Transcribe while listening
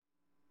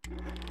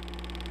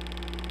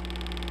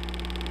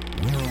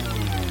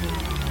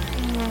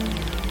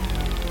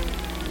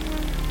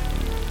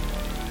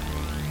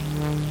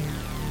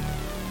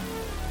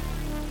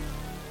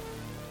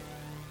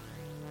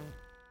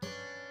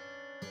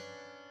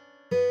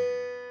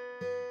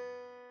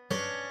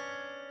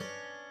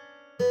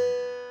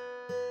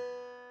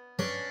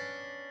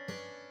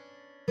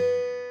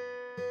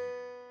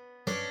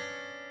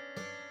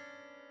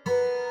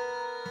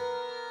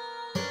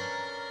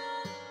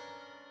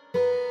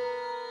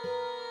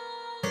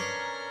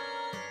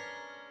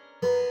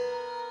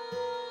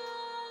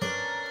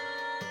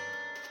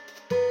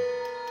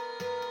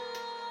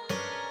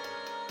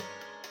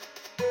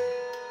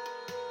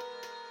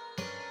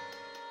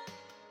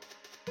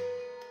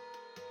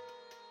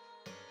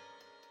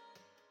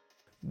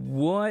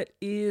What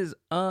is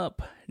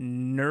up,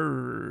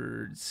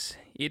 nerds?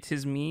 It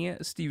is me,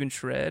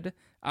 StephenShred.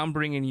 I'm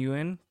bringing you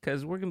in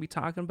because we're going to be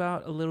talking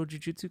about a little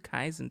Jujutsu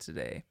Kaisen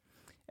today.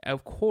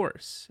 Of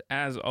course,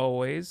 as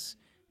always,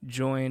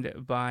 joined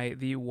by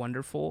the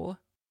wonderful...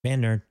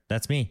 ManNerd,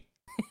 that's me.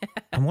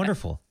 I'm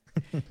wonderful.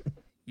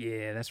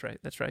 Yeah, that's right,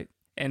 that's right.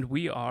 And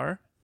we are...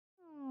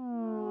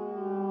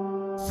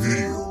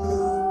 Video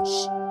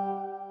Nerds.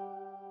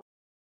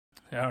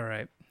 All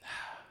right.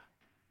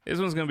 This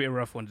one's going to be a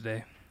rough one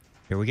today.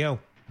 Here we go.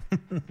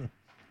 We're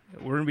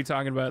going to be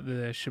talking about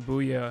the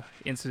Shibuya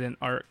incident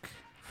arc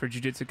for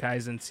Jujutsu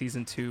Kaisen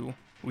Season 2.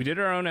 We did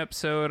our own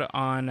episode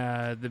on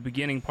the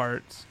beginning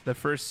part, the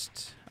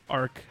first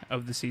arc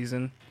of the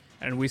season,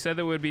 and we said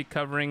that we'd be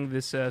covering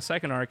this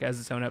second arc as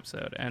its own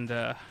episode.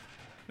 And,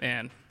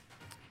 man,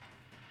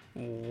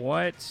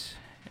 what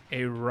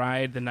a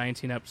ride the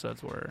 19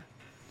 episodes were.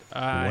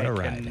 What a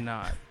ride.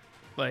 Cannot.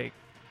 Like,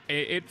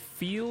 it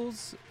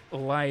feels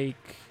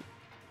like...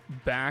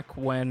 Back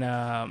when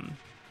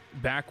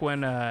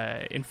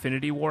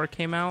Infinity War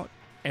came out,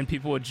 and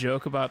people would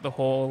joke about the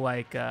whole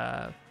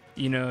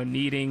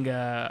needing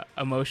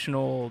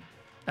emotional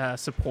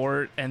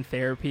support and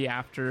therapy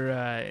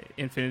after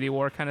Infinity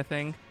War kind of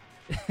thing.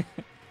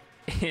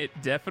 It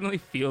definitely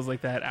feels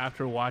like that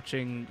after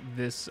watching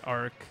this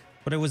arc.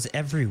 But it was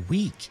every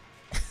week.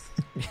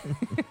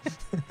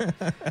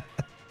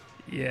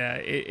 Yeah,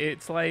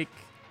 it's like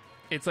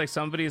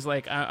somebody's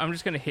like, I'm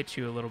just gonna hit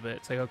you a little bit.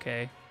 It's like,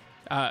 okay.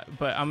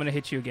 But I'm going to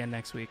hit you again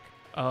next week.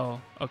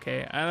 Oh,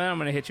 okay. And then I'm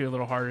going to hit you a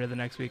little harder the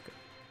next week.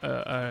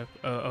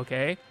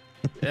 Okay.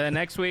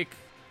 Next week,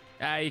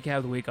 you can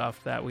have the week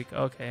off that week.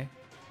 Okay.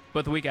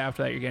 But the week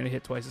after that, you're going to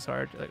hit twice as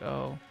hard. You're like,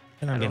 oh.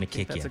 And I'm going to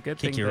kick you.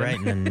 Kick you right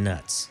in the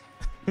nuts.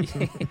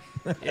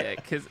 Yeah,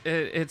 because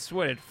it's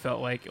what it felt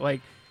like.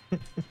 Like,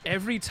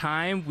 every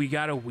time we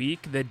got a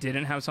week that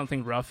didn't have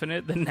something rough in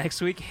it, the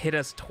next week hit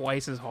us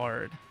twice as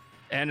hard.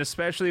 And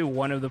especially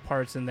one of the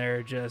parts in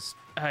there,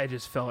 I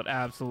just felt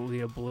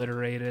absolutely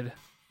obliterated.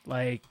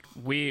 Like,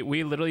 we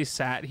literally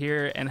sat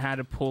here and had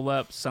to pull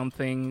up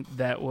something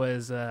that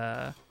was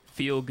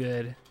feel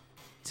good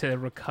to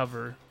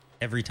recover.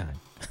 Every time.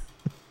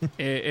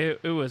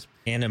 It was...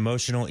 And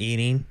emotional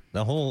eating.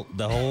 The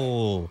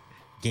whole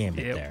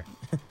gambit there.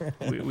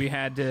 we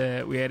had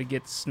to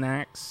get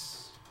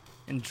snacks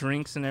and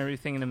drinks and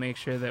everything to make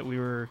sure that we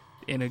were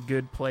in a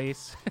good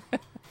place.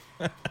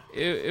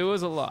 It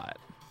was a lot.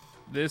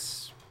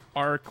 This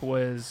arc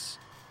was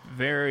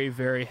very,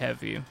 very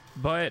heavy.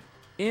 But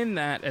in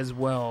that as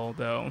well,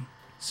 though,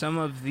 some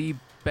of the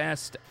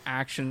best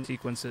action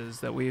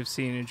sequences that we have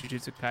seen in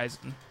Jujutsu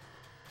Kaisen.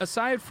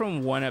 Aside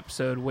from one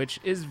episode, which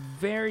is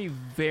very,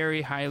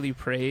 very highly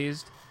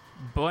praised,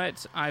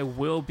 but I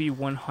will be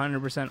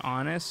 100%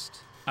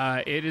 honest,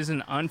 it is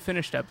an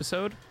unfinished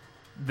episode.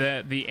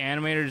 The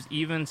animators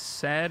even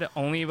said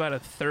only about a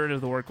third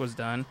of the work was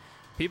done.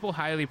 People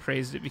highly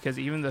praised it because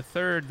even the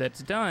third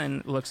that's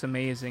done looks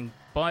amazing,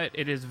 but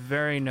it is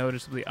very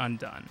noticeably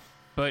undone.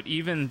 But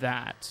even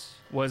that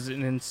was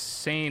an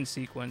insane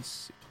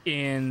sequence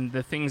in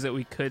the things that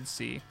we could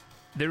see.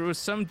 There was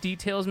some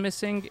details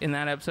missing in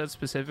that episode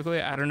specifically.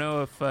 I don't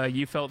know if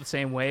you felt the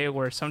same way,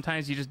 where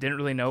sometimes you just didn't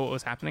really know what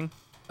was happening.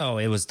 Oh,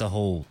 it was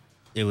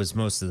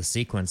most of the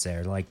sequence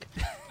there. Like,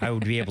 I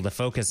would be able to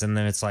focus, and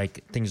then it's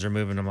like things are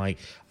moving. I'm like,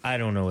 I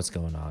don't know what's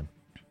going on,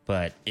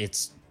 but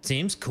it's...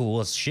 Seems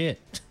cool as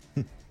shit.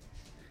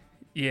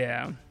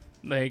 Yeah.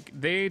 Like,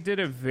 they did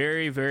a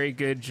very, very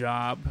good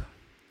job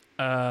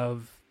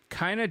of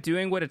kind of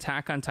doing what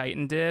Attack on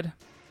Titan did,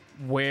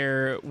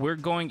 where we're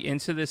going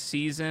into this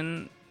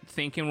season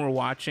thinking we're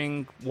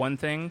watching one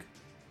thing,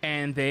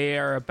 and they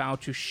are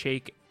about to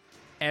shake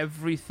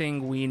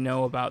everything we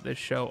know about this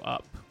show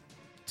up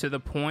to the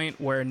point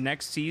where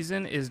next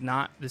season is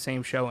not the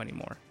same show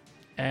anymore.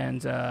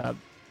 And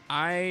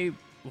I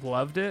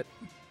loved it,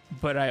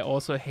 but I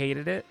also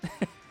hated it.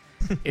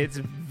 It's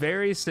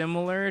very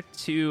similar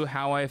to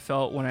how I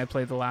felt when I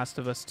played The Last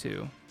of Us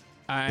 2.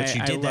 But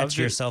you did that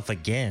to yourself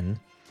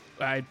again.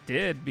 I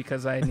did,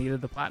 because I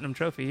needed the platinum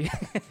trophy.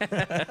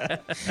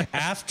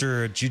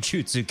 After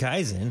Jujutsu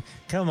Kaisen.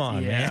 Come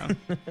on, man.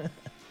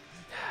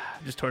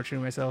 Just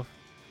torturing myself.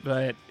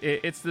 But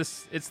it's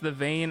the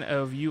vein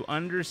of, you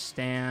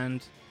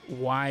understand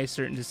why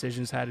certain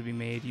decisions had to be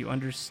made. You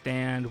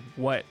understand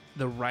what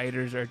the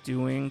writers are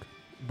doing,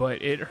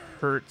 but it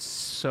hurts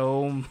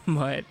so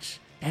much.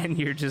 And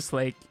you're just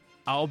like,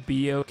 I'll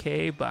be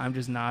okay, but I'm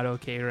just not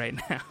okay right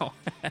now.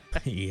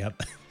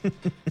 Yep.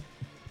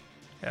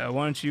 Why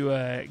don't you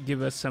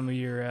give us some of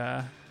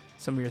your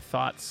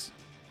thoughts?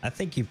 I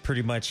think you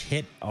pretty much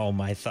hit all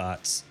my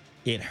thoughts.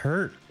 It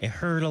hurt. It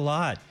hurt a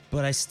lot,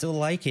 but I still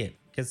like it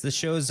because the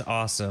show's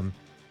awesome.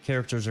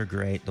 Characters are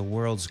great. The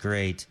world's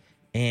great.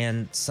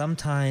 And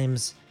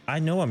sometimes I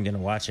know I'm going to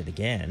watch it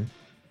again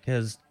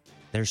because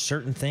there's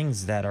certain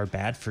things that are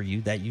bad for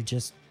you that you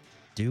just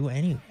do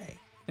anyway.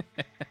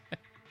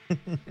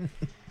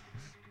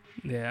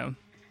 Yeah.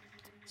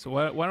 So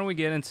why don't we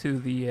get into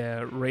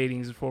the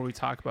ratings before we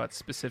talk about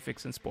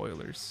specifics and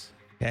spoilers?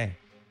 Okay.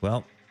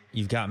 Well,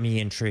 you've got me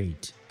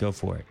intrigued. Go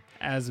for it.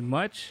 As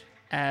much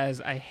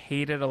as I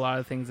hated a lot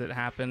of things that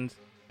happened,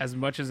 as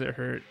much as it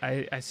hurt,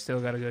 I still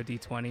got to go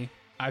D20.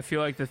 I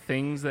feel like the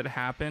things that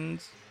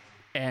happened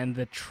and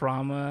the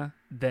trauma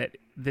that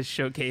this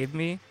show gave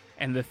me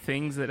and the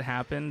things that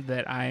happened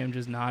that I am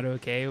just not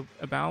okay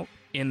about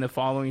in the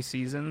following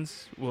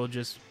seasons they'll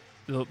just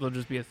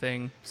be a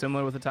thing.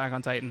 Similar with Attack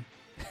on Titan.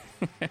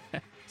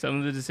 Some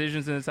of the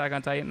decisions in Attack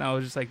on Titan, I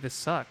was just like, this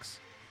sucks.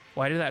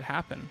 Why did that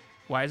happen?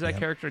 Why is that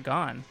character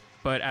gone?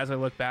 But as I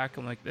look back,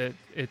 I'm like,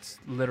 it's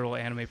literal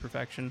anime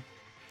perfection.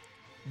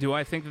 Do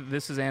I think that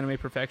this is anime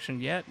perfection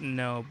yet?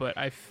 No, but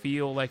I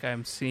feel like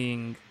I'm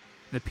seeing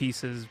the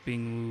pieces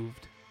being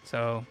moved.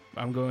 So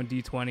I'm going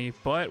D20.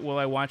 But will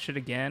I watch it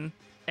again?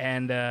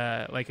 And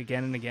like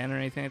again and again or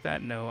anything like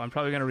that? No, I'm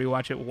probably going to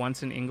rewatch it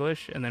once in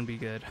English and then be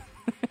good.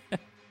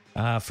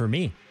 For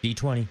me,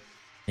 D20.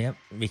 Yep,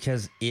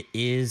 because it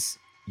is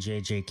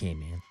JJK,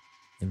 man.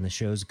 And the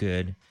show's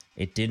good.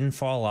 It didn't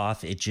fall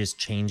off. It just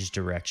changed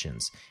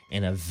directions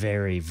in a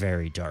very,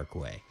 very dark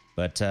way.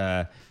 But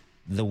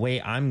the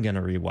way I'm going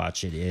to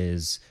rewatch it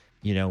is,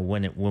 you know,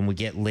 when we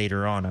get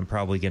later on, I'm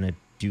probably going to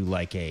do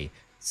like a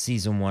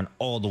season 1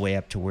 all the way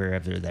up to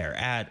wherever they're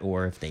at.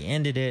 Or if they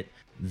ended it,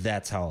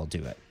 that's how I'll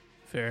do it.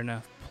 Fair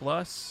enough.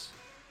 Plus,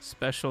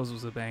 Specials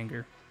was a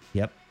banger.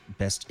 Yep.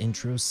 Best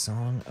intro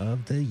song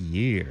of the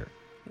year.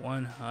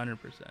 100%.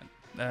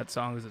 That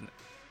song is an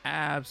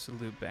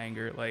absolute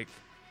banger. Like,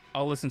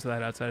 I'll listen to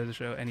that outside of the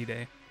show any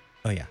day.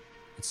 Oh, yeah.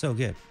 It's so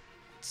good.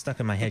 It's stuck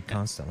in my head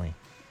constantly.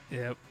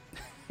 Yep.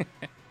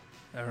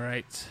 All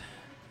right.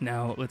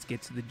 Now, let's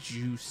get to the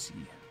juicy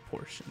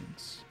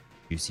portions.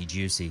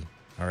 Juicy.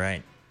 All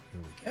right.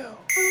 Here we go.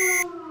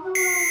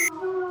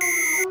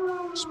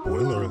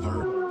 Spoiler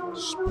alert.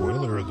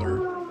 Spoiler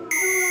alert.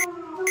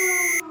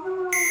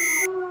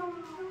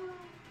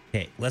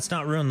 Okay, let's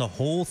not ruin the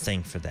whole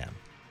thing for them.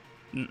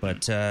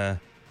 But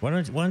why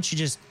don't you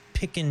just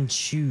pick and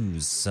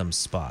choose some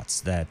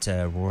spots that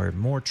were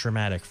more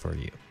traumatic for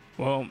you?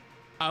 Well,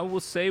 I will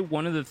say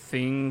one of the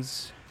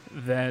things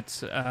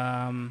that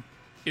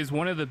is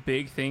one of the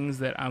big things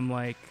that I'm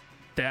like,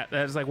 that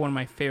is like one of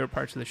my favorite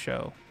parts of the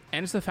show.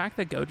 And it's the fact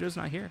that Gojo's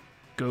not here.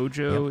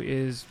 Gojo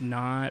is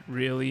not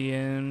really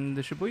in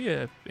the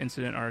Shibuya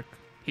incident arc.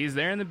 He's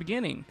there in the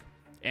beginning,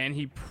 and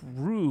he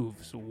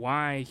proves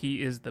why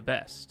he is the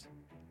best.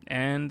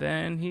 And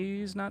then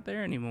he's not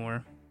there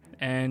anymore.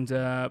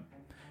 And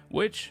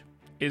which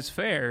is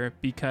fair,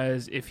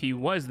 because if he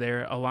was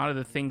there, a lot of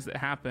the things that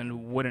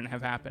happened wouldn't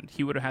have happened.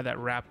 He would have had that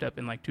wrapped up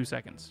in like 2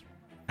 seconds.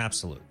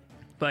 Absolutely.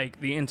 Like,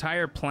 the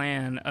entire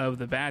plan of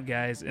the bad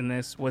guys in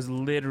this was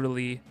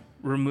literally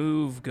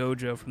remove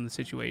Gojo from the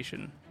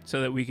situation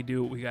so that we could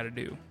do what we got to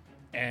do.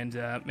 And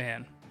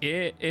man,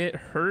 it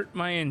hurt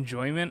my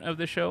enjoyment of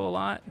the show a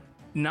lot.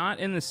 Not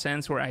in the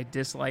sense where I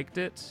disliked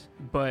it,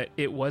 but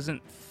it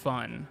wasn't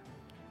fun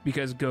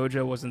because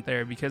Gojo wasn't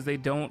there, because they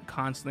don't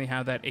constantly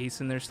have that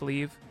ace in their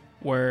sleeve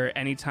where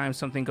anytime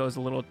something goes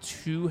a little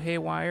too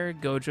haywire,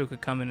 Gojo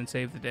could come in and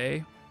save the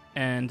day.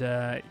 And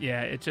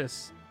yeah, it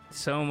just,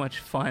 so much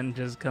fun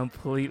just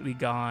completely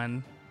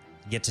gone.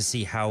 You get to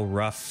see how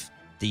rough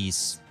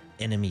these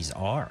enemies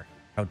are,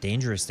 how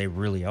dangerous they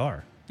really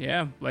are.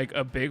 Yeah, like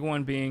a big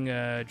one being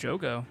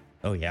Jogo.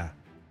 Oh, yeah.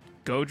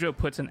 Gojo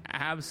puts an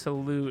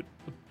absolute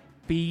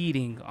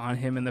beating on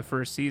him in the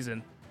first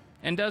season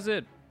and does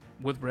it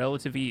with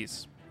relative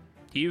ease.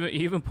 He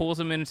even pulls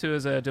him into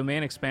his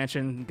domain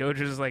expansion. Gojo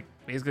just like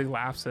basically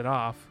laughs it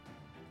off.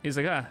 He's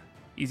like,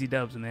 easy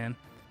dubs, man.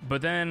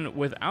 But then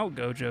without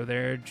Gojo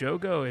there,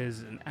 Jogo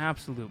is an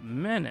absolute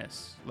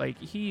menace. Like,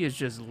 he is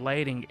just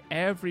lighting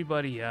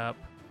everybody up,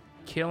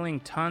 killing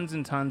tons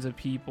and tons of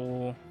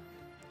people,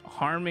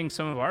 harming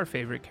some of our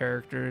favorite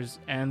characters,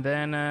 and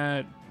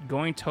then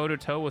going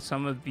toe-to-toe with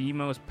some of the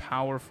most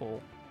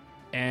powerful.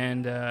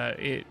 And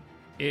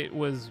it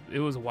was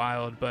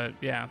wild, but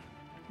yeah,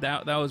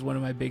 that was one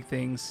of my big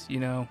things. You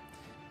know,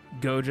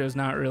 Gojo's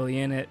not really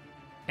in it,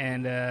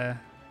 and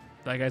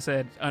like I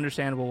said,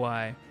 understandable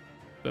why.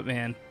 But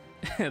man,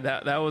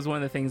 that was one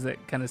of the things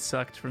that kind of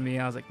sucked for me.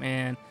 I was like,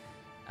 man,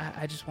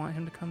 I just want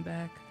him to come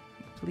back,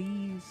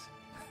 please.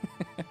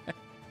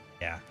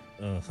 Yeah.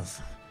 Ugh.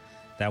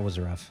 That was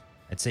rough.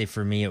 I'd say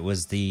for me it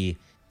was the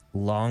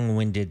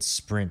long-winded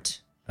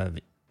sprint of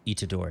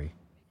Itadori.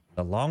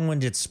 The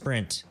long-winded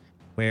sprint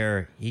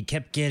where he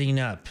kept getting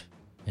up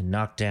and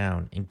knocked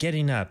down and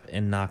getting up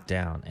and knocked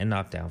down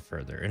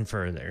further and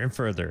further and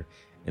further,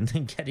 and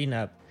then getting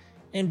up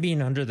and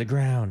being under the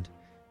ground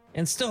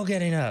and still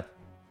getting up.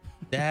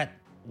 That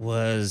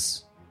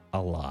was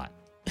a lot.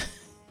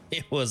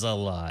 It was a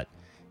lot,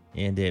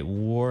 and it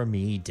wore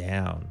me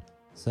down.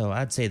 So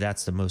I'd say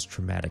that's the most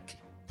traumatic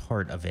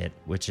part of it,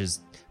 which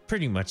is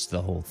pretty much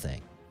the whole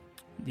thing.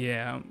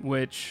 Yeah,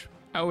 which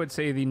I would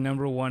say the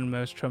number one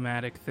most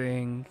traumatic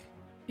thing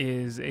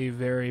is a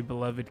very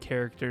beloved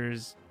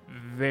character's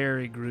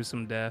very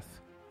gruesome death.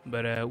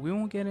 But we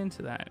won't get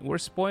into that. We're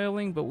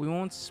spoiling, but we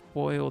won't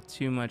spoil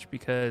too much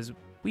because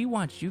we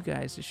want you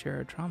guys to share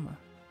our trauma.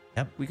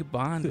 Yep. We could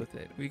bond with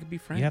it. We could be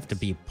friends. You have to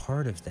be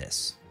part of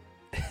this.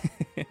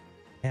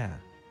 Yeah.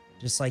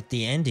 Just like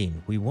the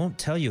ending. We won't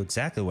tell you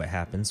exactly what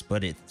happens,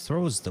 but it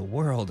throws the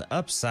world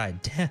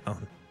upside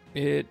down.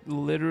 It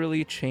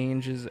literally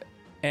changes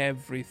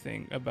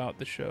everything about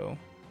the show.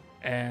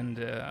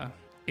 And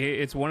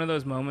it's one of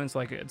those moments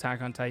like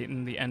Attack on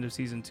Titan, the end of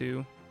season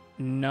 2.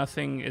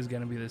 Nothing is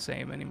going to be the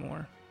same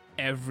anymore.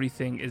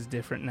 Everything is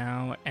different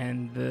now,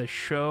 and the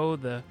show,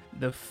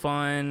 the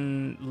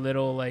fun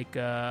little like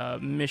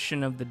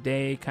mission of the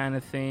day kind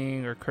of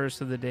thing or curse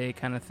of the day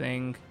kind of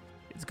thing,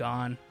 it's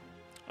gone.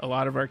 A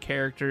lot of our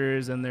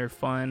characters and their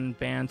fun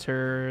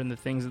banter and the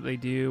things that they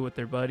do with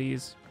their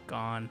buddies,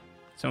 gone.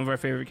 Some of our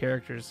favorite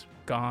characters,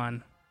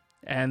 gone.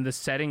 And the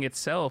setting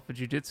itself,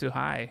 Jujutsu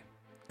High,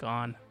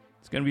 gone.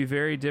 It's going to be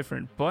very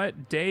different.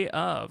 But day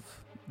of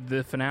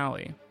the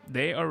finale,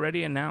 they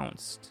already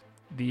announced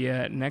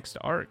the next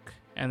arc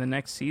and the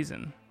next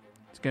season.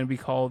 It's going to be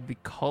called the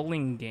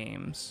Culling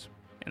Games.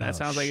 And that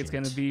sounds like it's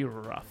going to be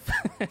rough.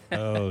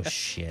 Oh,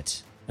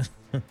 shit.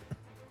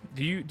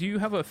 Do you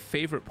have a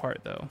favorite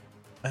part, though?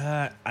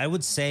 I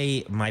would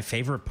say my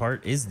favorite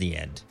part is the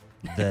end.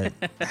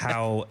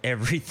 How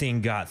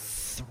everything got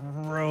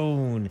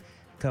thrown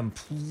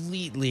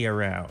completely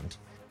around.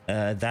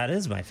 That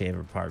is my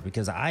favorite part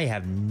because I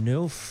have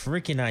no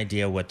freaking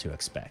idea what to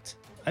expect.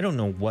 I don't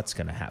know what's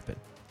going to happen.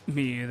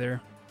 Me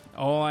either.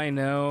 All I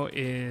know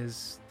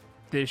is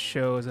this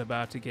show is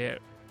about to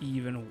get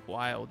even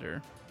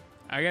wilder.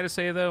 I gotta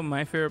say, though,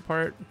 my favorite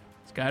part,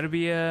 it's gotta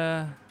be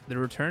the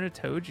return of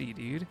Toji,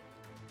 dude.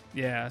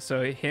 Yeah,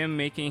 so him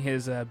making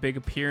his big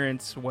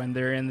appearance when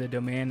they're in the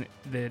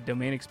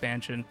domain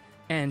expansion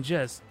and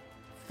just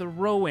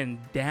throwing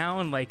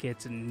down like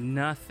it's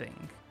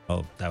nothing.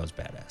 Oh, that was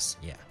badass.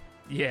 Yeah.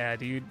 Yeah,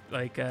 dude.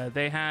 Like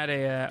they had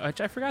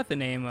which I forgot the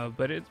name of,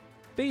 but it's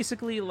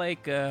basically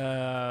like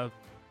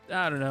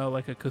I don't know,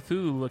 like a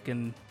Cthulhu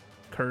looking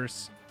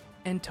curse,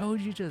 and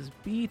Toji just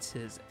beats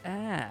his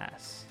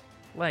ass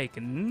like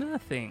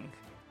nothing.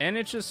 And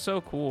it's just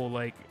so cool.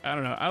 Like, I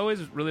don't know, I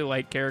always really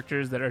like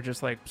characters that are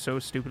just like so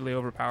stupidly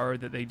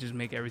overpowered that they just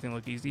make everything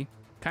look easy.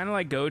 Kind of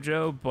like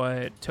Gojo,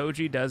 but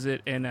Toji does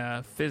it in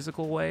a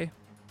physical way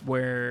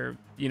where,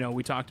 you know,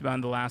 we talked about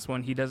in the last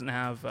one, he doesn't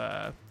have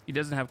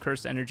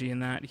cursed energy in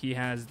that. He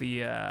has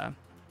the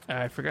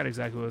I forgot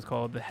exactly what it was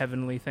called, the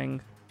heavenly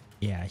thing.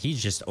 Yeah,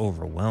 he's just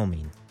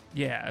overwhelming.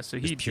 Yeah, so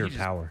he's pure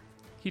power.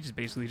 He just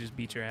basically just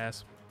beats your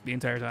ass the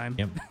entire time.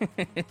 Yep.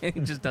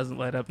 He just doesn't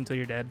let up until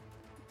you're dead.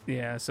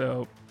 Yeah,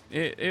 so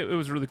it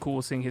was really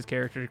cool seeing his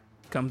character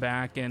come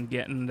back and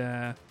getting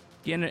to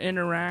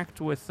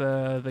interact with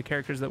the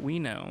characters that we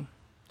know.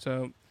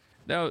 So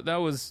that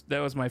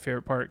was my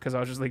favorite part because I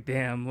was just like,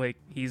 damn, like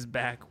he's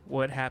back.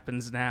 What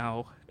happens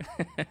now?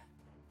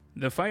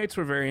 The fights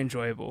were very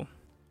enjoyable.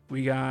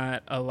 We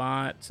got a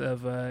lot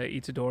of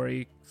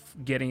Itadori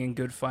getting in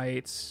good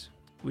fights.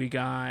 We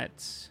got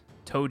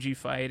Toji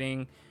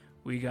fighting.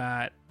 We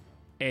got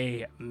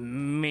a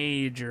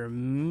major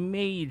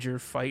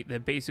fight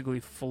that basically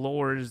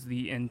floors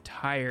the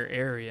entire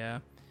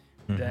area.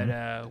 Mm-hmm.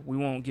 That we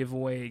won't give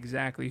away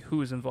exactly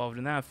who's involved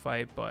in that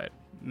fight, but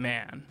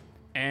man.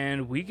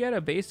 And we get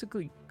a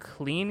basically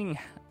cleaning,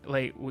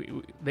 like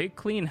they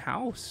clean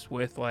house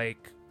with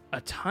like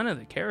a ton of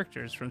the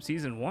characters from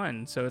season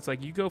 1. So it's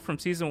like you go from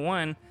season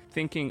 1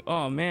 thinking,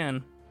 oh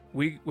man,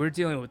 we're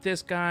dealing with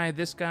this guy,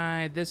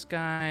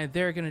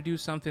 they're gonna do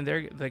something.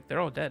 They're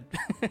all dead.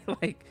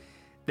 Like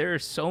there are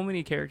so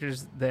many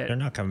characters that they're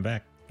not coming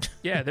back.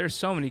 Yeah, there's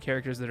so many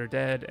characters that are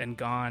dead and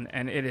gone,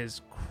 and it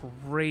is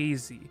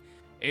crazy.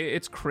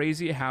 It's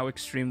crazy how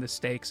extreme the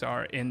stakes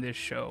are in this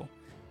show.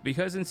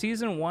 Because in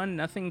season 1,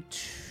 nothing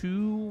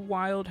too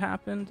wild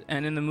happened,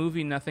 and in the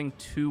movie, nothing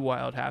too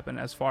wild happened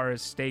as far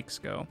as stakes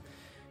go.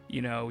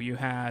 You know, you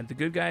had the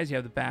good guys, you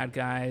have the bad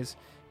guys,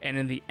 and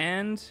in the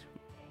end,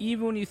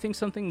 even when you think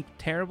something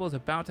terrible is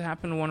about to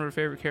happen to one of our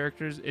favorite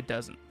characters, it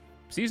doesn't.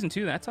 Season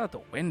 2, that's out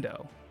the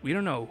window. We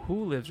don't know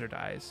who lives or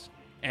dies,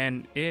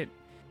 and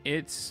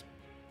it's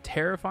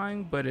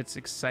terrifying, but it's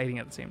exciting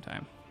at the same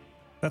time.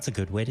 That's a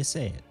good way to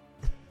say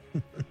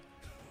it.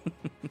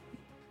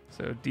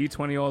 So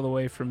D20 all the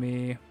way for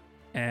me,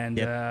 and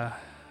yep.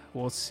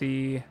 We'll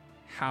see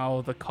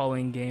how the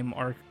Culling Game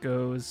arc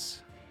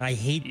goes. I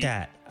hate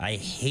that. I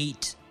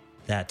hate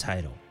that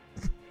title.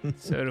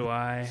 So do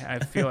I. I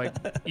feel like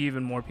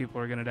even more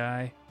people are going to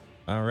die.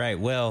 All right.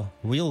 Well,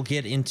 we'll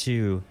get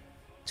into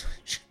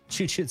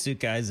Jujutsu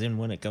Kaisen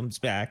when it comes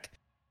back.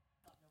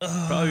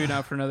 Probably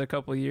not for another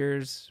couple of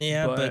years.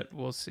 Yeah, but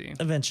we'll see.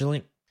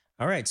 Eventually.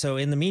 All right. So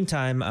in the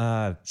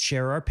meantime,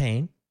 share our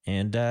pain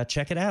and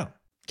check it out.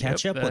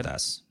 Catch up with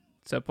us.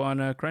 It's up on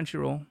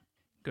Crunchyroll.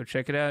 Go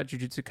check it out.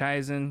 Jujutsu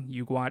Kaisen.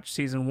 You watch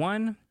season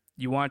 1.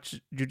 You watch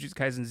Jujutsu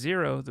Kaisen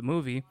 0, the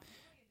movie.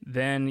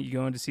 Then you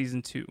go into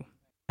season 2.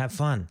 Have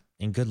fun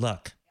and good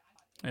luck.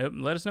 Yep.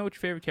 Let us know what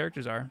your favorite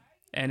characters are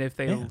and if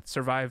they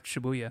survived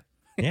Shibuya.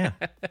 Yeah.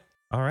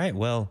 All right.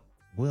 Well,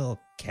 we'll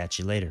catch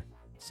you later.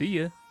 See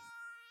ya.